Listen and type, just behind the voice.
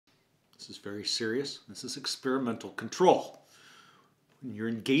This is very serious. This is experimental control. When you're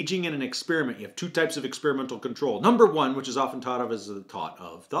engaging in an experiment, you have two types of experimental control. Number one, which is often taught as the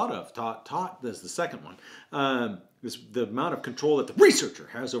second one, is the amount of control that the researcher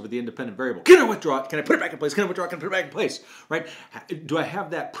has over the independent variable. Can I withdraw it? Can I put it back in place? Can I withdraw it? Can I put it back in place? Right? Do I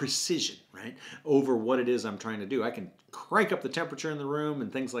have that precision, right, over what it is I'm trying to do? I can crank up the temperature in the room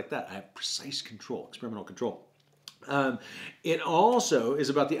and things like that. I have precise control, experimental control. It also is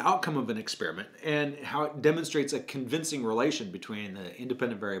about the outcome of an experiment and how it demonstrates a convincing relation between the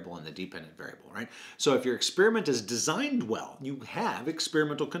independent variable and the dependent variable, right? So if your experiment is designed well, you have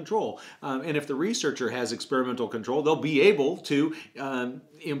experimental control. And if the researcher has experimental control, they'll be able to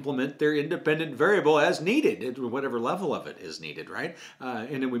implement their independent variable as needed, at whatever level of it is needed, right?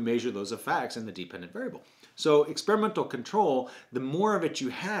 And then we measure those effects in the dependent variable. So experimental control, the more of it you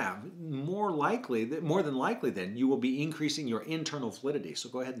have, more than likely then you will be increasing your internal validity. So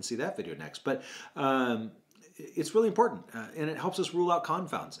go ahead and see that video next. But it's really important and it helps us rule out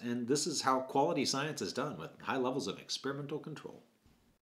confounds. And this is how quality science is done, with high levels of experimental control.